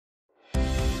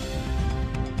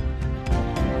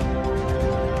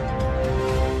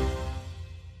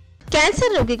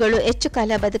Cancer ರೋಗಿಗಳು ಹೆಚ್ಚು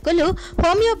ಕಾಲ ಬದುಕಲು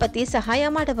ಹೋಮಿಯೋಪತಿ ಸಹಾಯ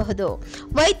ಮಾಡಬಹುದು.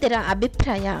 ವೈದ್ಯರ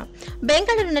ಅಭಿಪ್ರಾಯ.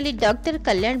 ಬೆಂಗಳೂರಿನಲ್ಲಿ ಡಾಕ್ಟರ್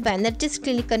ಕಲ್ಯಾಣ್ ಬ್ಯಾನರ್ಜೀಸ್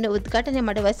ಕ್ಲಿನಿಕ್ ಅನ್ನು ಉದ್ಘಾಟನೆ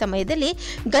ಮಾಡುವ ಸಮಯದಲ್ಲಿ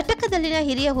ಘಟಕದಲ್ಲಿನ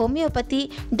ಹಿರಿಯ ಹೋಮಿಯೋಪತಿ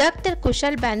ಡಾಕ್ಟರ್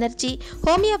ಕುಶಾಲ್ ಬ್ಯಾನರ್ಜಿ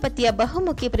ಹೋಮಿಯೋಪತಿಯ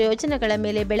ಬಹುಮುಖಿ ಪ್ರಯೋಜನಗಳ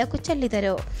ಮೇಲೆ ಬೆಳಕು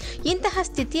ಚೆಲ್ಲಿದರು. ಇಂತಹ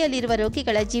ಸ್ಥಿತಿಯಲ್ಲಿರುವ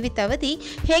ರೋಗಿಗಳ ಜೀವಿತಾವಧಿ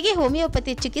ಹೇಗೆ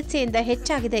ಹೋಮಿಯೋಪತಿ ಚಿಕಿತ್ಸೆಯಿಂದ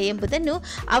ಹೆಚ್ಚಾಗಿದೆ ಎಂಬುದನ್ನು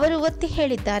ಅವರು ಒತ್ತಿ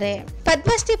ಹೇಳಿದ್ದಾರೆ.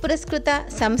 ಪದ್ಮಶ್ರೀ ಪುರಸ್ಕೃತ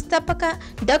ಸಂಸ್ಥಾಪಕ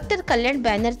ಡಾಕ್ಟರ್ ಕಲ್ಯಾಣ್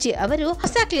ಬ್ಯಾನರ್ಜಿ ಅವರು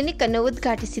ಹೊಸ ಕ್ಲಿನಿಕ್ ಅನ್ನು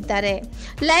ಉದ್ಘಾಟಿಸಿದ್ದಾರೆ.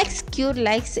 ಲೈಕ್ಸ್ ಕ್ಯೂರ್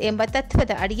ಲೈಕ್ಸ್ ಎಂಬ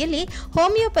ತತ್ವದ ಅಡಿಯಲ್ಲಿ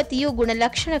ಹೋಮಿಯೋಪತಿಯು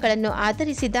ಗುಣಲಕ್ಷಣಗಳನ್ನು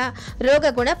ಆಧರಿಸಿದ ರೋಗ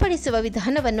ಗುಣಪಡಿಸುವ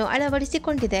ವಿಧಾನವನ್ನು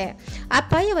ಅಳವಡಿಸಿಕೊಂಡಿದೆ.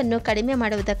 ಅಪಾಯವನ್ನು ಕಡಿಮೆ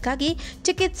ಮಾಡುವುದಕ್ಕಾಗಿ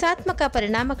ಚಿಕಿತ್ಸಾತ್ಮಕ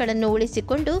ಪರಿಣಾಮಗಳನ್ನು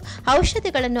ಉಳಿಸಿಕೊಂಡು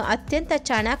ಔಷಧಿಗಳನ್ನು ಅತ್ಯಂತ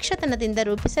ಚಾಣಾಕ್ಷತನದಿಂದ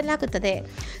ರೂಪಿಸಲಾಗುತ್ತದೆ.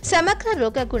 ಸಮಗ್ರ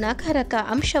ರೋಗ ಗುಣಕಾರಕ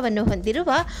ಅಂಶವನ್ನು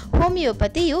ಹೊಂದಿರುವ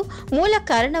ಹೋಮಿಯೋಪತಿಯು ಮೂಲ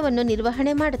ಕಾರಣವನ್ನು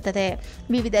ನಿರ್ವಹಣೆ ಮಾಡುತ್ತದೆ.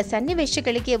 ವಿವಿಧ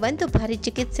ಸನ್ನಿವೇಶಗಳಿಗೆ ಒಂದು ಬಾರಿ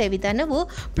ಚಿಕಿತ್ಸೆ ವಿಧಾನವು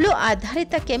ಫ್ಲೂ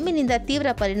ಆಧಾರಿತ ಕೆಮ್ಮಿನಿಂದ ತೀವ್ರ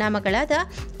ಪರಿಣಾಮಗಳಾದ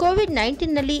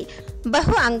ಕೋವಿಡ್-19ನಲ್ಲಿ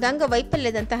ಬಹು ಅಂಗಾಂಗ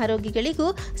ವೈಫಲ್ಯದಂತಹ ರೋಗಿಗಳಿಗೂ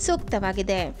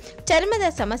ಸೂಕ್ತವಾಗಿದೆ. ಚರ್ಮದ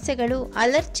ಸಮಸ್ಯೆಗಳು,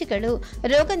 ಅಲರ್ಜಿಗಳು,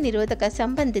 ರೋಗ ನಿರೋಧಕ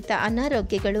ಸಂಬಂಧಿತ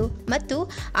ಅನಾರೋಗ್ಯಗಳು ಮತ್ತು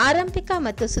ಆರಂಭಿಕ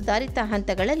ಮತ್ತು ಸುಧಾರಿತ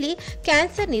ಹಂತಗಳಲ್ಲಿ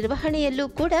ಕ್ಯಾನ್ಸರ್ ನಿರ್ವಹಣೆಯಲ್ಲೂ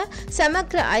ಕೂಡ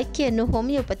ಸಮಗ್ರ ಆಯ್ಕೆಯನ್ನು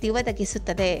ಹೋಮಿಯೋಪತಿ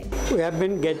ಒದಗಿಸುತ್ತದೆ. We have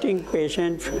been getting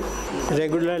patients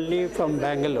regularly from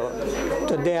Bangalore.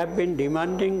 So they have been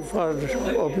demanding for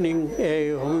opening a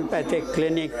homeopathic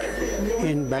clinic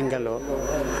in Bangalore.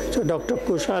 So Dr.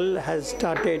 Kushal has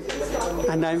started,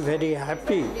 and I'm very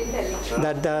happy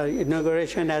that the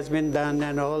inauguration has been done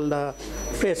and all the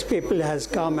press people has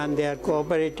come and they are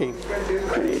cooperating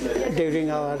during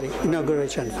our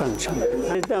inauguration function.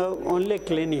 It's the only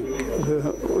clinic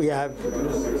we have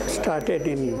started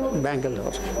in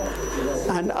Bangalore,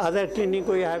 and other clinic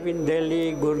we have in Delhi,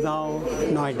 Gurgaon,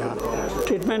 Noida.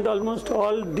 Treatment almost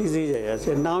all diseases.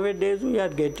 Nowadays we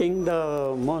are getting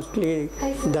mostly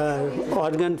the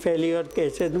organ failure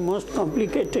cases, the most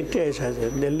complicated cases,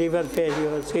 the liver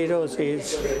failure,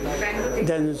 cirrhosis,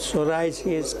 then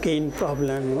psoriasis, skin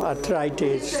problem,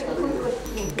 arthritis,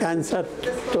 cancer.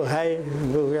 So high,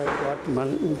 we have got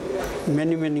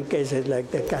many cases like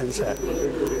the cancer.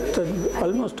 So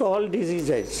almost all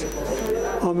diseases,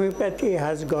 homeopathy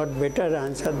has got better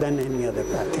answer than any other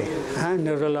pathy, and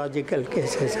neurological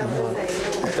cases and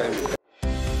all.